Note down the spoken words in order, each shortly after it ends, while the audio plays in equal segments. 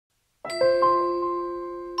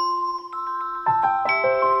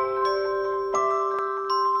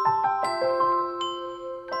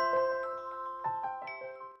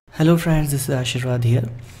Hello friends, this is Ashirwad here,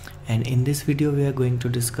 and in this video we are going to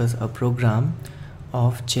discuss a program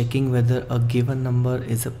of checking whether a given number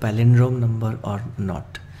is a palindrome number or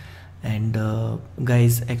not. And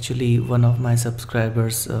guys, actually one of my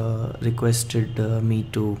subscribers requested me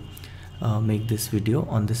to make this video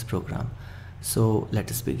on this program. So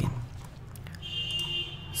let us begin.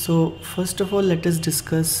 So first of all, let us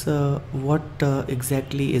discuss what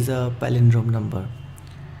exactly is a palindrome number.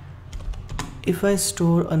 If I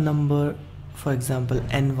store a number, for example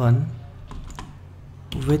n1,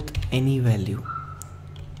 with any value,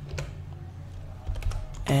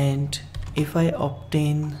 and if I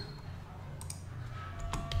obtain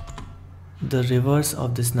the reverse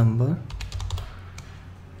of this number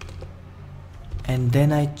and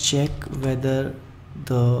then I check whether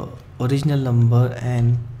the original number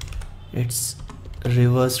and its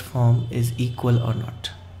reversed form is equal or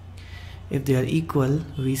not. If they are equal,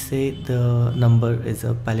 we say the number is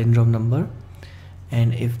a palindrome number,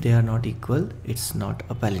 and if they are not equal, it's not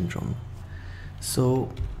a palindrome. So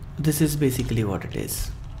this is basically what it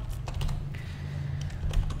is.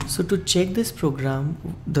 So to check this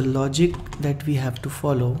program, the logic that we have to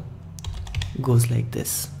follow goes like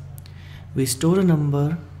this. We store a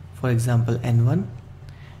number, for example n1,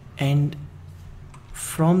 and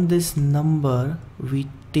from this number we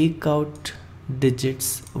take out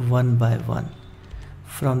digits one by one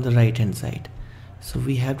from the right hand side. So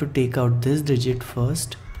we have to take out this digit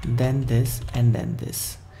first, then this, and then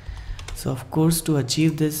this. So of course, to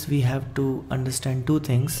achieve this we have to understand two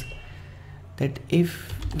things: that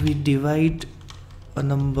if we divide a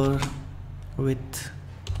number with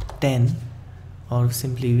 10, or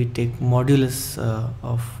simply we take modulus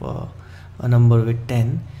of a number with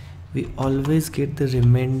 10, we always get the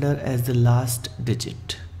remainder as the last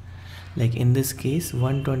digit. Like in this case,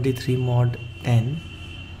 123 mod 10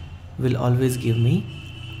 will always give me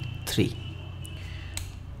 3.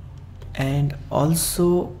 And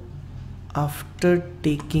also, after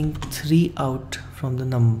taking 3 out from the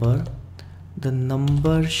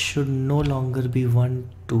number should no longer be 1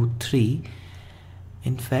 2 3.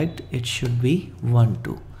 In fact, it should be 1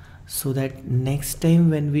 2, so that next time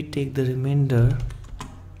when we take the remainder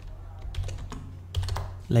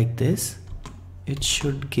like this, it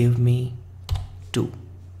should give me 2,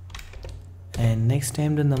 and next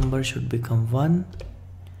time the number should become 1.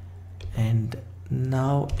 And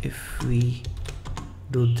now if we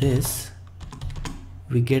do this,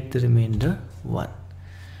 we get the remainder 1.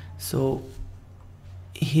 So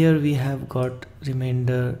here we have got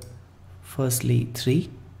remainder firstly 3,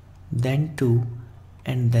 then 2,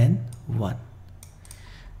 and then 1.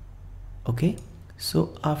 Okay,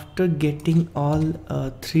 so after getting all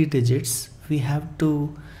 3 digits, we have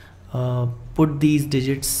to put these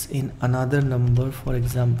digits in another number, for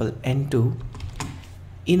example n2,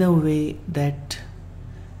 in a way that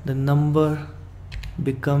the number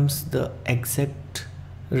becomes the exact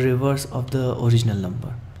reverse of the original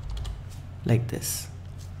number, like this.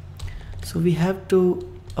 So we have to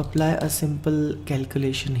apply a simple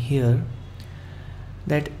calculation here,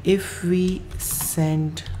 that if we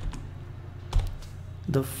send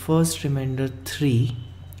the first remainder 3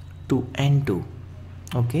 to n2,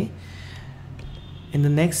 okay, in the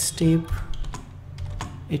next step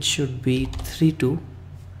it should be 3 2,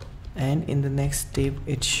 and in the next step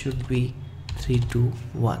it should be 3 2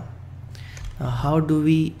 1. Now how do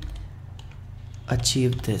we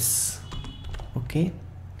achieve this? Okay,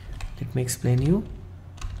 let me explain you.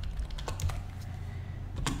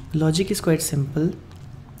 Logic is quite simple.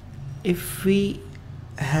 If we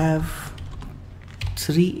have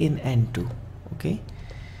 3 in n2, okay,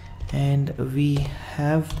 and we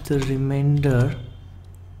have the remainder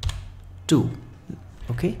 2,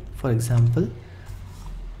 okay, for example,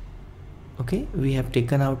 okay, we have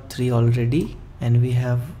taken out 3 already and we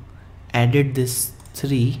have added this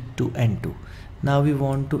 3 to n2. Now we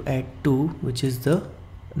want to add 2, which is the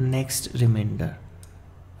next remainder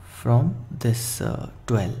from this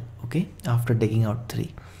 12, okay, after taking out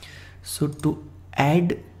 3. So to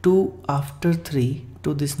add 2 after 3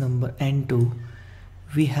 to this number n2,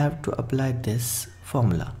 we have to apply this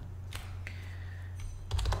formula.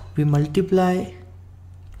 We multiply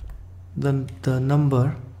the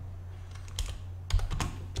number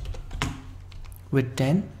with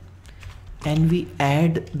 10 and we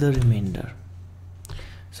add the remainder.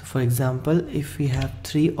 So for example, if we have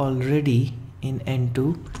 3 already in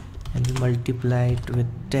n2 and we multiply it with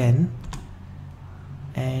 10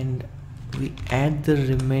 and we add the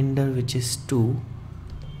remainder, which is 2,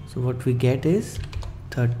 so what we get is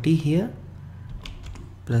 30 here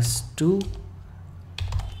plus 2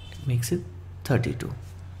 makes it 32.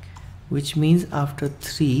 which means after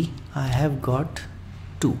 3 I have got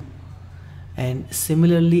 2. And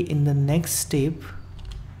similarly in the next step,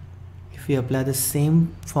 if we apply the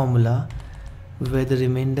same formula where the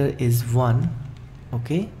remainder is 1,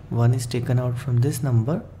 okay, 1 is taken out from this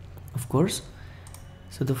number, of course,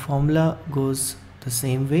 so the formula goes the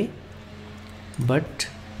same way, but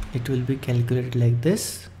it will be calculated like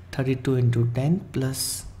this: 32 into 10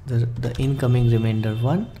 plus the incoming remainder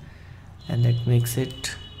 1, and that makes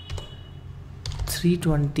it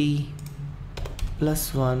 320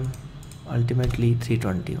 plus 1, ultimately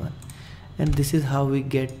 321. And this is how we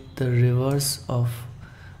get the reverse of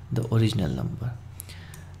the original number.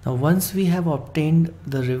 Now once we have obtained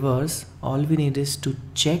the reverse, all we need is to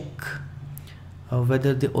check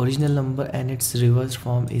whether the original number and its reverse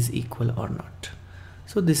form is equal or not.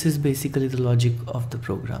 So this is basically the logic of the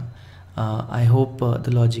program. I hope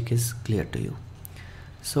the logic is clear to you.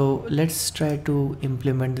 So let's try to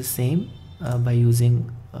implement the same by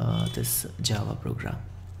using this Java program.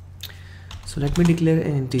 So let me declare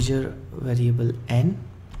an integer variable n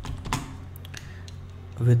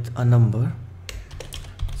with a number.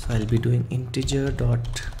 So I'll be doing integer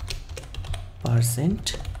dot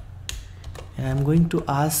 %, and I'm going to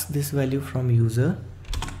ask this value from user.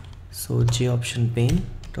 So JOptionPane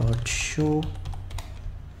dot show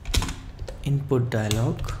input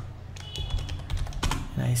dialog,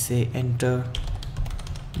 and I say enter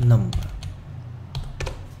number.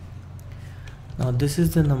 Now this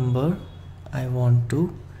is the number I want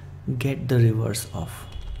to get the reverse of.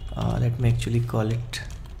 Let me actually call it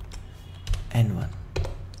n1.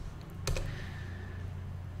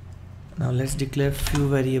 Now let's declare few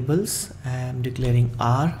variables. I am declaring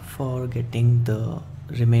r for getting the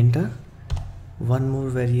remainder, one more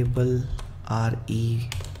variable re,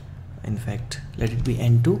 in fact let it be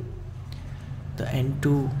n2. The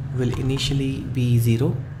n2 will initially be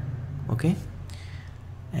 0, okay,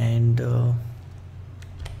 and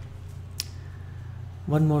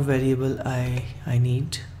one more variable I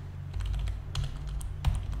need,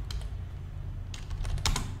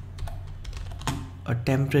 a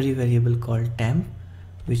temporary variable called temp,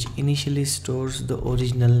 which initially stores the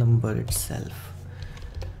original number itself.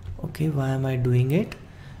 Okay, why am I doing it?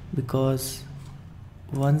 Because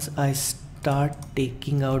once I start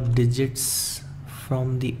taking out digits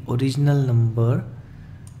from the original number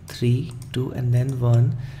 3, 2 and then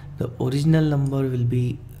 1, the original number will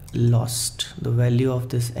be lost. The value of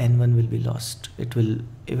this n1 will be lost. It will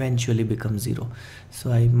eventually become 0.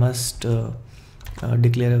 So I must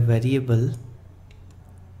declare a variable,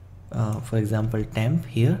 for example temp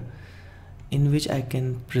here, in which I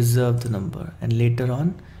can preserve the number, and later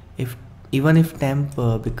on, even if temp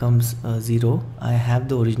becomes 0, I have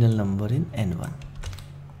the original number in n1.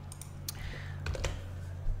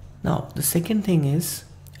 Now the second thing is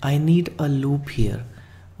I need a loop here,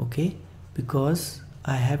 okay, because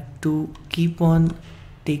I have to keep on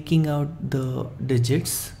taking out the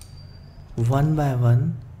digits one by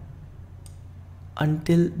one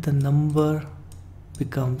until the number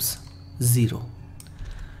becomes 0.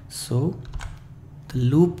 So the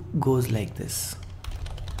loop goes like this.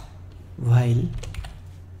 While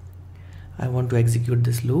I want to execute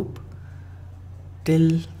this loop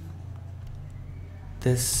till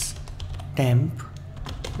this temp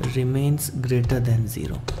remains greater than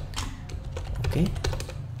 0. Okay,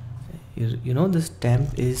 you know this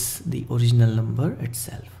temp is the original number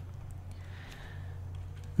itself.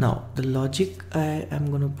 Now the logic I am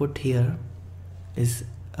going to put here is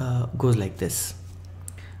goes like this.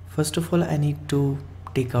 First of all, I need to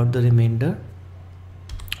take out the remainder,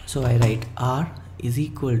 so I write r is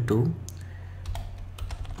equal to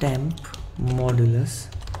temp modulus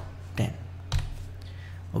 10.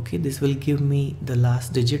 Okay, this will give me the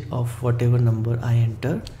last digit of whatever number I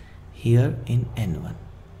enter here in n1.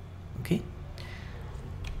 Okay,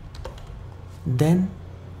 then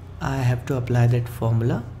I have to apply that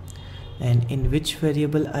formula, and in which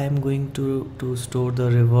variable I am going to store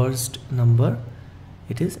the reversed number.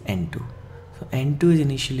 It is n2. So n2 is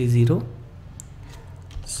initially 0,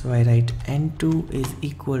 so I write n2 is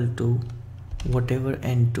equal to whatever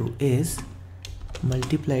n2 is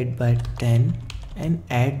multiplied by 10 and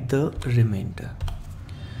add the remainder.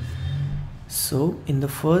 So in the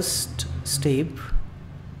first step,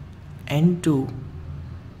 n2,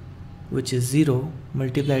 which is 0,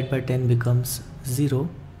 multiplied by 10 becomes 0,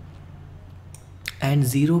 and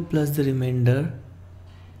 0 plus the remainder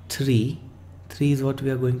 3 is what we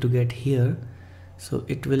are going to get here. So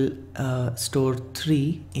it will store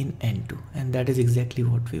 3 in n2, and that is exactly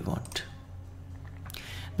what we want.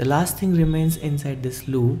 The last thing remains inside this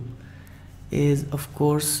loop is, of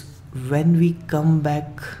course, when we come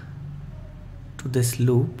back to this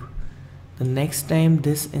loop, the next time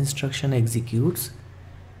this instruction executes,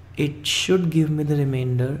 it should give me the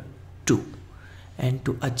remainder 2, and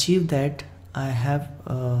to achieve that I have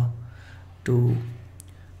to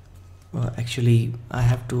I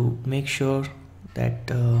have to make sure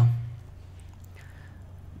that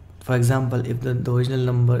for example, if the original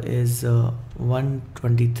number is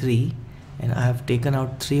 123 and I have taken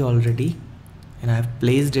out 3 already and I have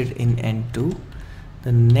placed it in N2,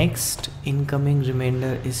 the next incoming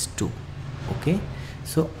remainder is 2. Okay,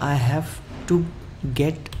 so I have to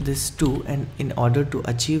get this 2, and in order to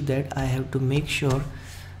achieve that I have to make sure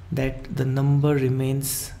that the number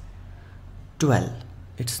remains 12.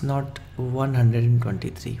 It's not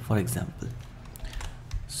 123, for example.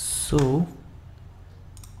 So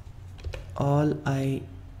all I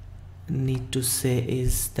need to say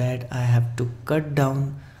is that I have to cut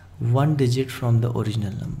down 1 digit from the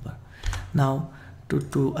original number. Now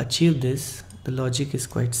to achieve this, the logic is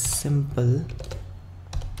quite simple.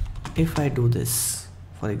 If I do this,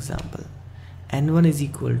 for example, n1 is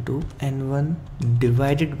equal to n1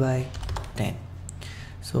 divided by 10.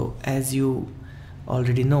 So as you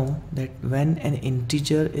already know that when an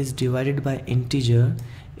integer is divided by integer,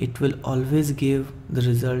 it will always give the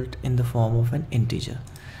result in the form of an integer.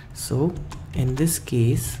 So in this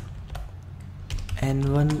case,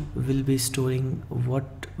 n1 will be storing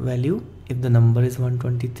what value? If the number is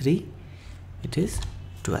 123, it is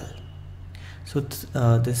 12. So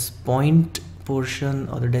this point portion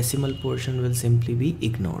or the decimal portion will simply be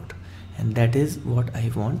ignored, and that is what I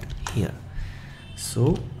want here.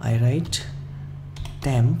 So I write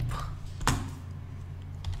temp,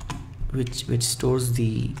 which stores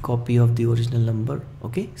the copy of the original number.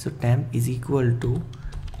 Okay, so temp is equal to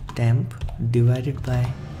temp divided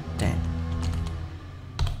by 10.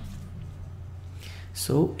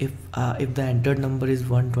 So if the entered number is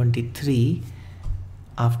 123,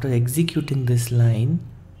 after executing this line,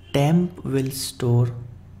 temp will store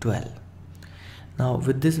 12. Now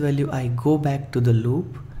with this value I go back to the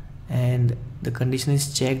loop, and the condition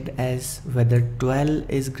is checked as whether 12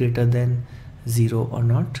 is greater than 0 or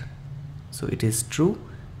not. So it is true.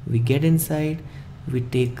 We get inside, we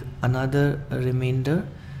take another remainder,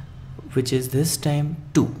 which is this time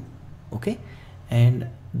 2. Okay, and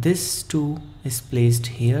this 2 is placed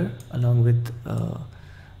here along with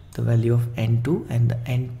the value of n2, and the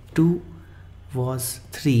n2 was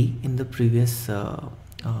 3 in the previous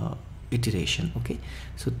iteration. Okay,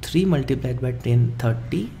 so 3 multiplied by 10,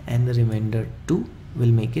 30, and the remainder 2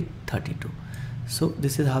 will make it 32. So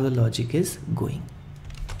this is how the logic is going.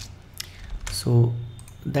 So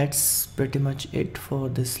that's pretty much it for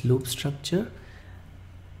this loop structure.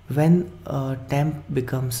 When temp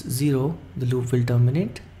becomes 0, the loop will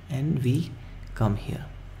terminate and we come here.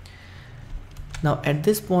 Now at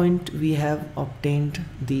this point we have obtained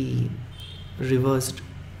the reversed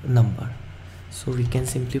number, so we can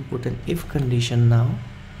simply put an if condition now.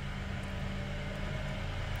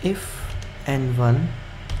 If n1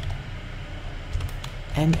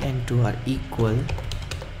 and n2 are equal,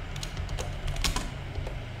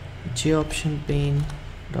 JOption pane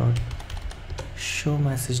dot show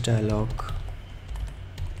message dialog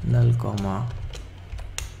null comma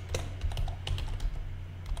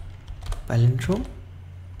palindrome,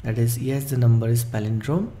 that is, yes, the number is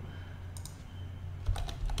palindrome,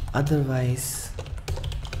 otherwise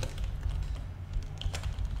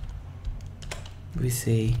we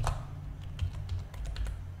say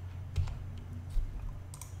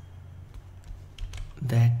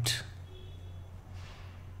that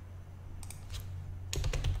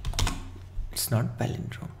it's not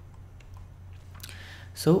palindrome.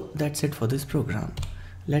 So that's it for this program.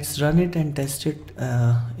 Let's run it and test it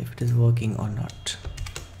if it is working or not.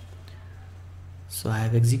 So I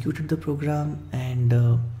have executed the program, and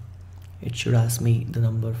it should ask me the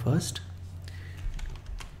number first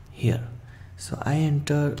here. So I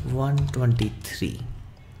enter 123.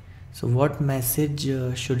 So what message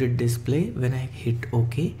should it display when I hit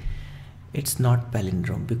OK? It's not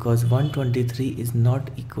palindrome, because 123 is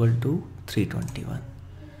not equal to 321.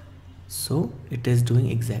 So it is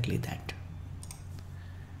doing exactly that.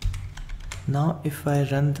 Now if I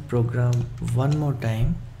run the program one more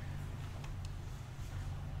time,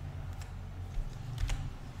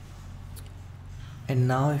 and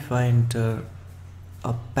now if I enter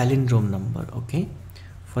a palindrome number, okay,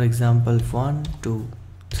 for example 1 2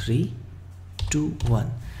 3 2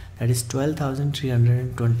 1, that is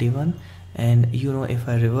 12,321, and you know, if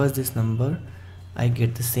I reverse this number I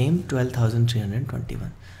get the same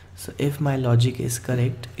 12,321. So if my logic is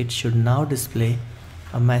correct, it should now display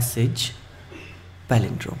a message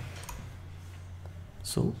palindrome.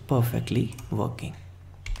 So perfectly working.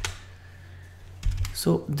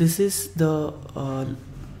 So this is the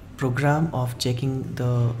program of checking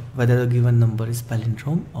whether a given number is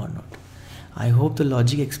palindrome or not. I hope the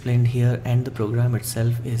logic explained here and the program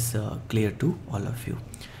itself is clear to all of you.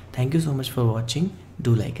 Thank you so much for watching.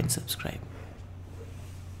 Do like and subscribe.